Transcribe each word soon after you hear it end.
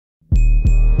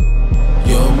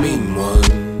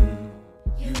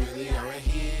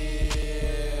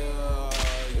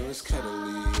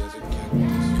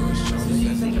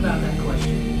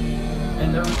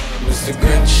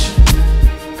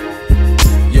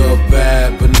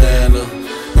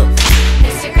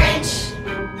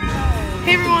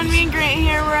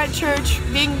at church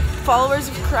being followers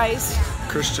of Christ.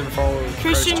 Christian followers.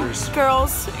 Christian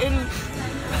girls and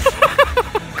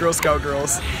Girl Scout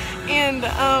girls. And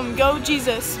go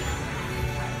Jesus.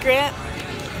 Grant.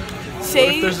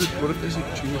 Sage. What if there's a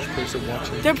Jewish person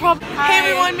watching? They're probably. Hey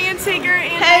everyone, me and Sager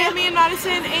and me and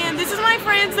Madison, and this is my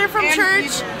friends. They're from church.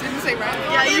 You didn't say right.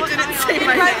 Yeah, you didn't say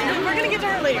right. We're gonna get to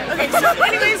her later. Okay, so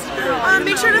anyways,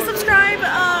 make sure to subscribe.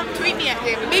 Tweet me at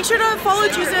David. Make sure to follow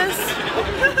Jesus.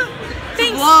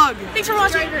 Thanks. Vlog. Thanks for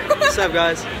watching. What's up,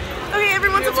 guys? Okay,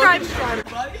 everyone, subscribe.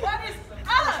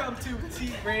 Welcome to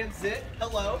Transit.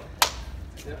 Hello.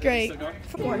 Great.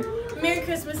 Merry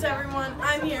Christmas, everyone.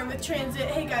 I'm here with Transit.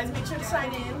 Hey guys, make sure to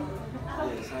sign in.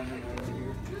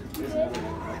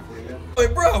 Oh,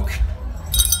 it broke.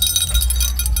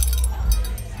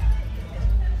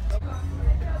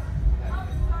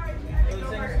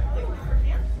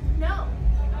 No.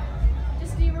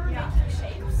 Just do you remember making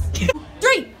shapes?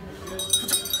 3.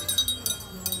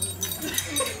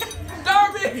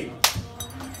 Darby.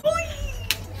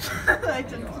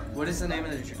 What is the name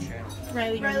of the channel?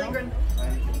 Riley Grun.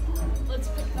 Let's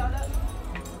pick that up.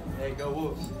 Hey, go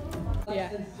Wolves.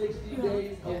 Yeah.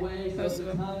 Most of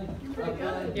them.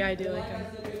 Yeah, I do like them.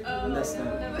 That's the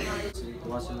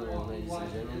watch it, ladies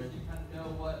and gentlemen.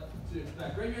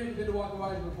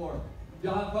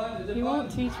 He won't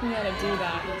teach me how to do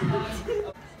that.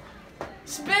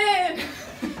 Spin!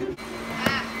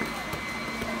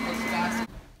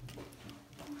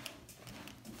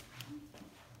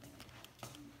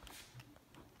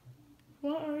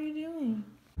 What are you doing?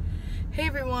 Hey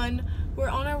everyone, we're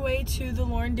on our way to the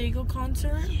Lauren Daigle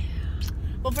concert. Yeah.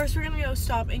 Well, first we're gonna go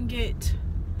stop and get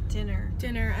dinner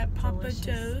at Papa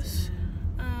Joe's.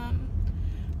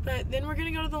 But then we're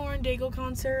gonna go to the Lauren Daigle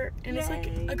concert, and it's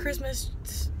like a Christmas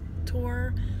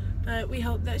tour. But we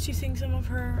hope that she sings some of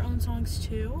her own songs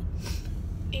too.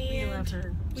 And we love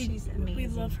her. She's amazing. We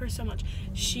love her so much.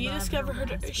 She discovered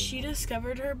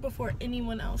her before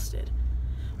anyone else did.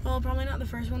 Well, probably not the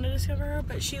first one to discover her,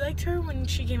 but she liked her when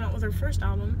she came out with her first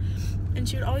album. And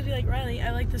she would always be like, Riley, I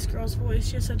like this girl's voice.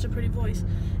 She has such a pretty voice.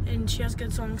 And she has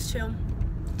good songs too.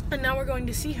 And now we're going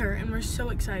to see her, and we're so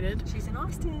excited. She's in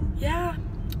Austin. Yeah.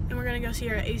 And we're going to go see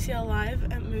her at ACL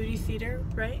Live at Moody Theater,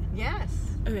 right? Yes.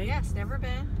 Okay. Yes, never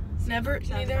been. Neither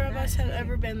of us have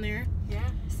ever been there. Yeah.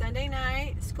 Sunday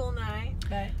night, school night.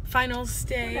 Finals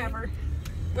day. Whatever.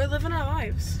 We're living our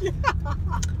lives.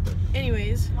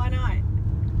 Anyways. Why not?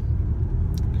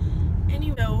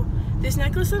 Anyway, this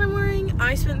necklace that I'm wearing,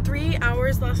 I spent 3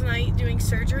 hours last night doing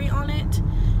surgery on it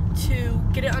to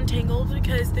get it untangled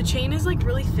because the chain is like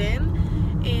really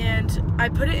thin, and I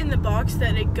put it in the box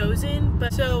that it goes in,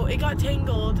 but so it got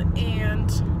tangled, and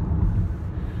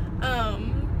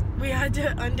we had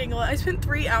to untangle it. I spent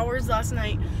 3 hours last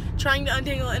night trying to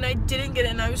untangle it, and I didn't get it,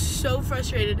 and I was so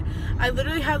frustrated. I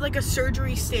literally had like a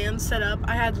surgery stand set up.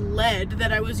 I had lead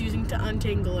that I was using to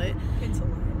untangle it.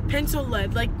 Pencil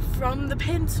lead, like from the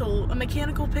pencil, a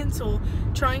mechanical pencil,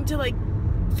 trying to like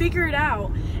figure it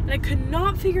out, and I could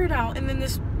not figure it out. And then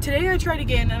today I tried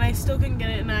again, and I still couldn't get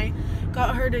it, and I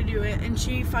got her to do it, and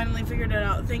she finally figured it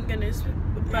out, thank goodness.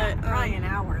 But probably an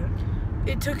hour.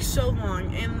 It took so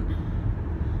long, and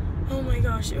oh my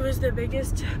gosh, it was the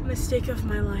biggest mistake of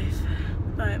my life.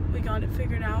 But we got it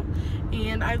figured out,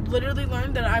 and I literally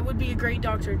learned that I would be a great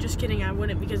doctor. Just kidding, I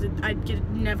wouldn't, because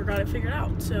never got it figured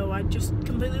out. So I just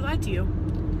completely lied to you.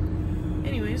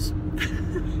 Anyways.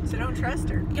 So don't trust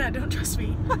her. Yeah, don't trust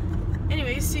me.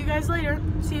 Anyways, see you guys later.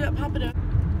 See you at Papa Joe's.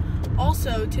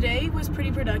 Also, today was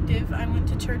pretty productive. I went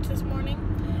to church this morning,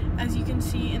 as you can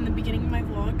see in the beginning of my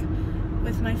vlog,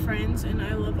 with my friends, and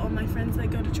I love all my friends that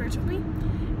go to church with me.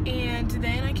 And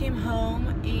then I came home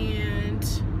and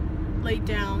laid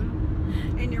down.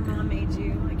 And your mom made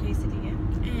you a quesadilla.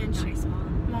 And nice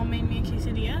mom made me a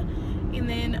quesadilla. And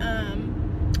then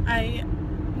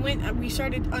we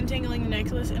started untangling the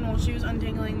necklace, and while she was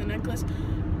untangling the necklace,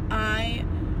 I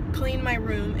cleaned my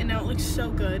room, and now it looks so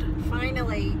good.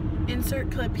 Finally. Insert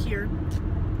clip here.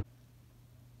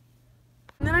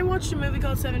 And then I watched a movie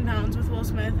called 7 Pounds with Will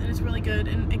Smith, and it's really good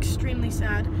and extremely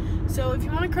sad. So if you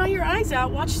want to cry your eyes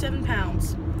out, watch 7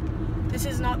 Pounds. This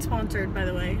is not sponsored, by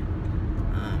the way,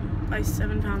 by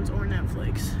 7 Pounds or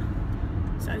Netflix.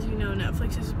 So as you know,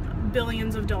 Netflix is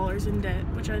billions of dollars in debt,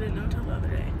 which I didn't know till the other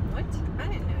day. What? I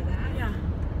didn't know that. Yeah.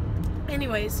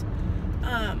 Anyways,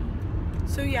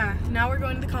 so yeah, now we're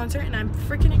going to the concert, and I'm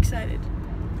freaking excited.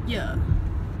 Yeah.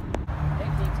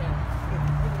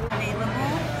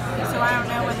 So I don't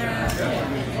know whether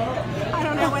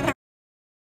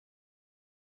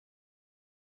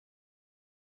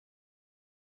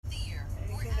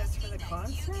that's for the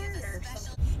concert or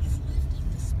something.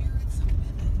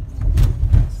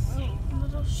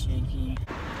 little shaky.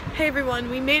 Hey everyone,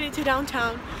 we made it to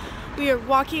downtown. We are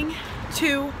walking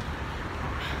to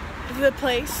the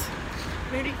place.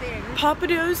 Moody Theater.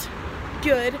 Papado's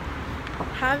good.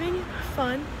 Having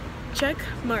fun. Check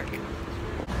mark.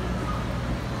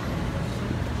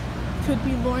 Could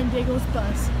be Lauren Daigle's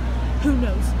bus. Who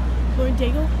knows? Lauren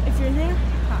Daigle, if you're there,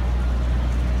 hi.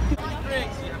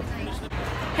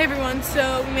 Hey everyone,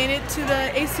 so we made it to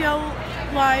the ACL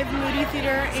Live Moody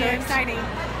Theater So and exciting.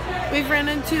 we've ran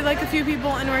into like a few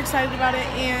people and we're excited about it,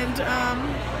 and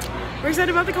we're excited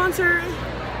about the concert.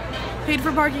 Paid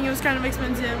for parking, it was kind of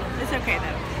expensive. It's okay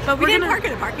though. But We we're didn't gonna park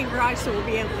in a parking garage, so we'll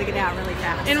be able to get out really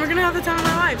fast. and we're gonna have the time of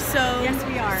our lives. So Yes,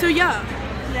 we are. So yeah.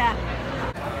 Yeah.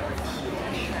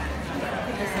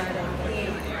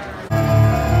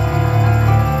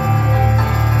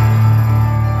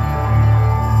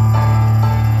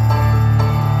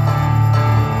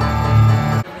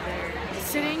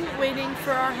 Sitting, waiting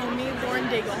for our homie Lauren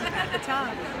Daigle At the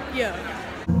top. Yeah.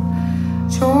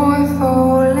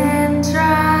 Joyful and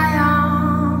triumphant,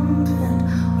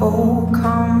 oh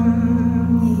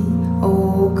come ye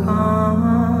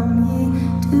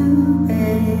to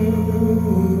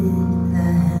Bethlehem.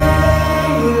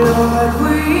 Hey, Lord,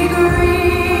 we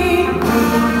greet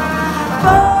thee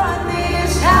for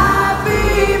this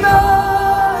happy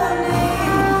morning.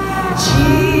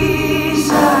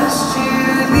 Jesus, to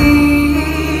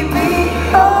thee be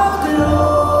all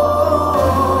glory.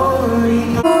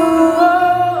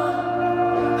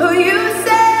 Who you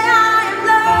say I am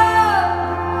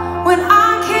loved when I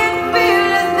can't feel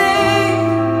a thing.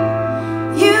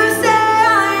 You say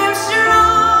I am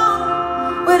strong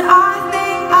when I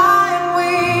think I am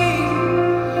weak.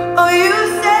 Oh, you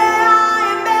say I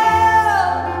am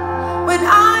held when I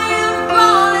am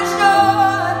falling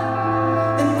short,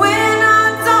 and when I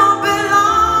don't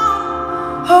belong.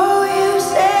 Oh, you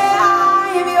say I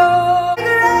am yours.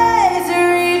 Grace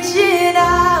reaching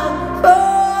out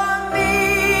for me.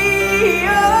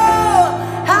 Oh,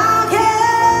 how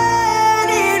can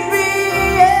it be?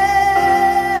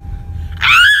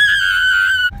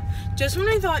 Just when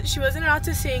I thought she wasn't about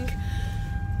to sing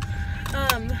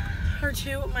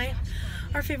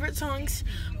our favorite songs,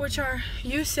 which are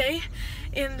You Say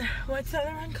and what's the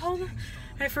other one called?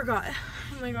 I forgot.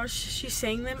 Oh my gosh, she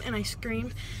sang them and I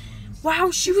screamed.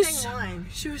 Wow, she was sang one.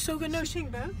 she was so good. No, She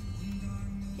both?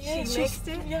 yeah, She mixed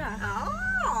it? Yeah.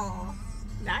 Oh,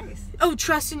 nice. Oh,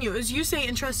 Trust in You. It was You Say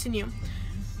and Trust in You.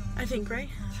 I think, right?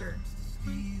 Sure.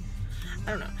 I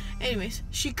don't know. Anyways,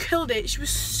 she killed it. She was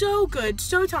so good,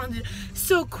 so talented,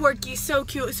 so quirky, so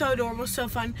cute, so adorable, so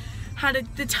fun. Had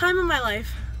the time of my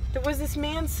life. There was this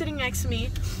man sitting next to me.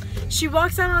 She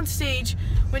walks out on stage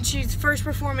when she's first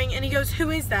performing and he goes, "Who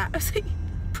is that?" I was like,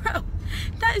 "Bro,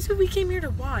 that is who we came here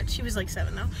to watch." He was like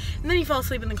 7 though. And then he fell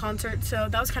asleep in the concert, so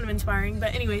that was kind of inspiring.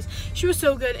 But anyways, she was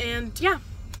so good, and yeah.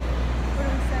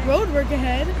 Road work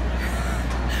ahead.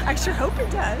 I sure hope it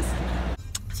does.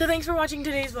 So thanks for watching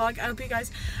today's vlog. I hope you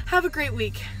guys have a great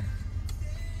week.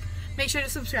 Make sure to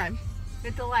subscribe.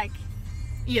 Hit the like.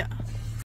 Yeah.